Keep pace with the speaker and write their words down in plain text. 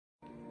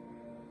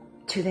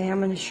Today I'm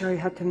going to show you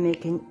how to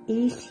make an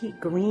easy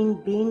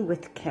green bean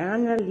with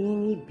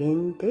cannellini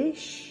bean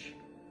dish.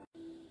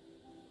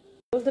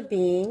 The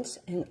beans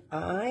and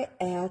I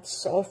add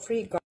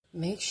salt-free garlic.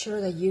 Make sure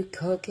that you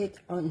cook it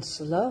on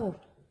slow.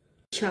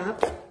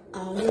 Chop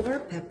all of our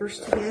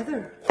peppers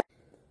together.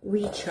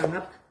 We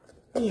chop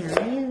the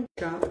onion,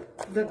 chop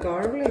the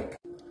garlic.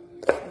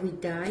 We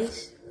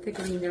dice the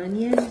green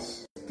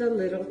onions, the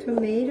little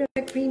tomato,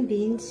 the green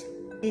beans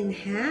in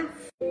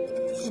half.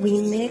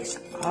 We mix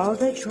all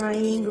the dry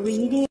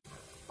ingredients,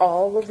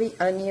 all of the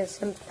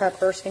onions and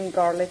peppers and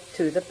garlic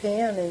to the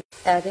pan, and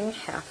adding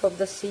half of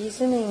the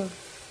seasoning.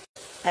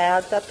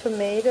 Add the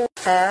tomato,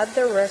 add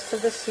the rest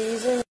of the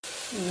seasoning,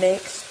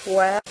 mix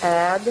well,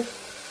 add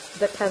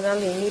the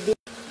cannellini bean,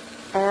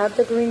 add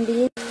the green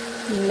beans,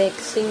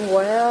 mixing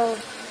well.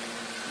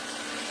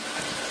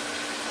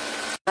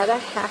 Add a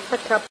half a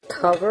cup,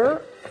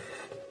 cover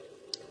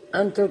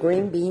until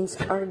green beans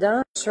are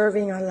done.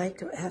 Serving, I like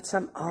to add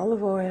some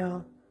olive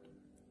oil.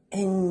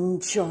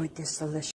 Enjoy this delicious